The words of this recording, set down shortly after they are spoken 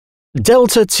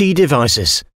Delta T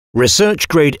devices,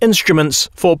 research-grade instruments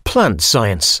for plant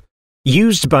science.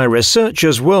 Used by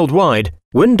researchers worldwide,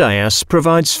 WinDIAS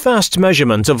provides fast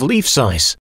measurement of leaf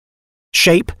size,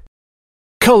 shape,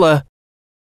 color,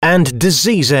 and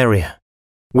disease area.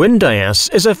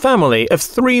 WinDIAS is a family of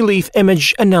 3 leaf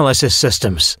image analysis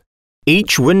systems.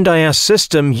 Each WinDIAS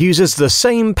system uses the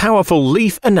same powerful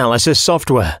leaf analysis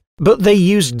software, but they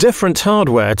use different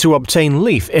hardware to obtain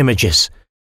leaf images.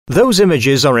 Those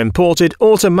images are imported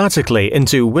automatically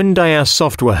into WinDIAS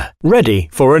software, ready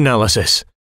for analysis.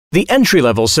 The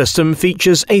entry-level system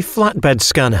features a flatbed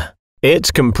scanner.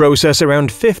 It can process around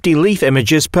 50 leaf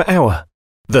images per hour.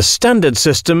 The standard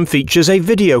system features a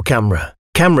video camera,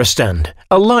 camera stand,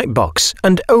 a light box,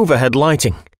 and overhead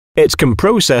lighting. It can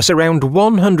process around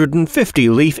 150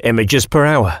 leaf images per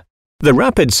hour. The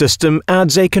rapid system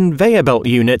adds a conveyor belt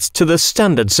unit to the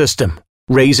standard system,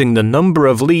 raising the number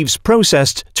of leaves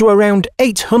processed to around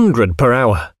 800 per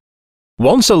hour.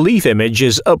 Once a leaf image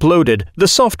is uploaded, the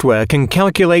software can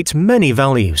calculate many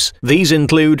values. These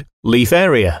include leaf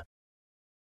area,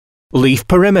 leaf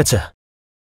perimeter,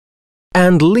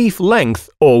 and leaf length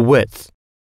or width.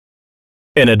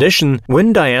 In addition,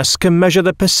 WinDIAS can measure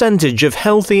the percentage of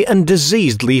healthy and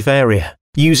diseased leaf area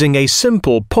using a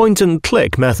simple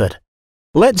point-and-click method.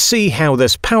 Let's see how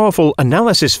this powerful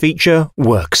analysis feature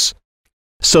works.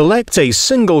 Select a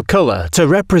single color to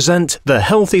represent the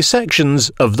healthy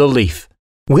sections of the leaf.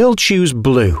 We'll choose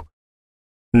blue.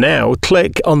 Now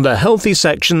click on the healthy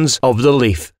sections of the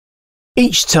leaf.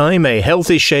 Each time a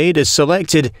healthy shade is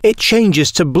selected, it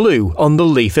changes to blue on the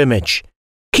leaf image.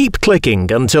 Keep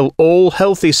clicking until all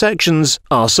healthy sections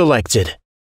are selected.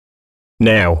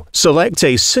 Now, select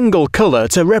a single color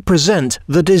to represent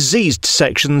the diseased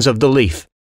sections of the leaf.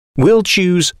 We'll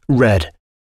choose red.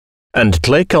 And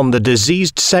click on the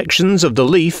diseased sections of the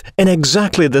leaf in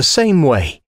exactly the same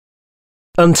way,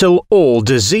 until all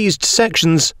diseased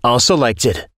sections are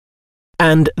selected.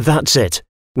 And that's it.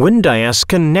 WinDIAS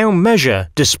can now measure,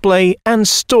 display, and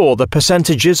store the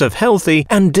percentages of healthy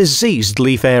and diseased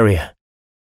leaf area.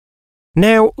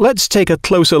 Now, let's take a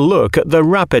closer look at the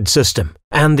rapid system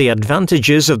and the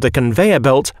advantages of the conveyor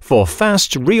belt for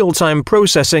fast, real-time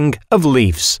processing of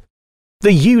leaves.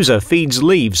 The user feeds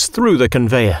leaves through the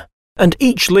conveyor, and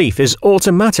each leaf is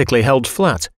automatically held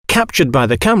flat, captured by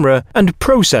the camera, and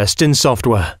processed in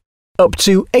software. Up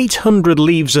to 800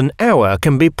 leaves an hour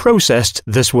can be processed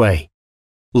this way.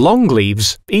 Long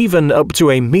leaves, even up to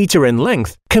a meter in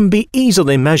length, can be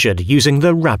easily measured using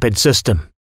the rapid system.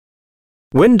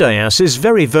 WinDIAS is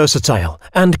very versatile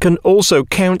and can also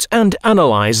count and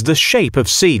analyze the shape of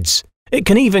seeds. It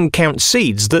can even count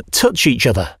seeds that touch each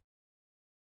other.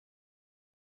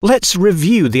 Let's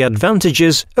review the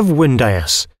advantages of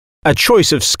WinDIAS. A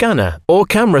choice of scanner or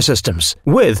camera systems,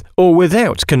 with or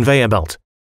without conveyor belt.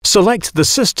 Select the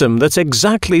system that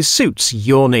exactly suits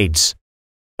your needs.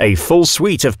 A full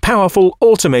suite of powerful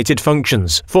automated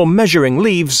functions for measuring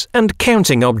leaves and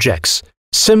counting objects.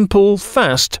 Simple,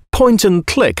 fast,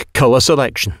 point-and-click color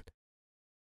selection.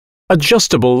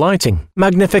 Adjustable lighting,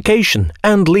 magnification,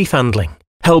 and leaf handling,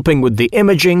 helping with the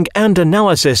imaging and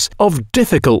analysis of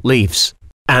difficult leaves.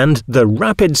 And the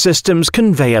rapid systems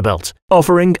conveyor belt,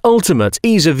 offering ultimate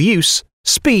ease of use,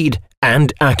 speed,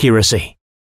 and accuracy.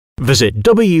 Visit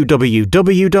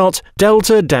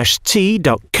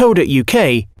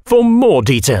www.delta-t.co.uk for more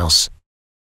details.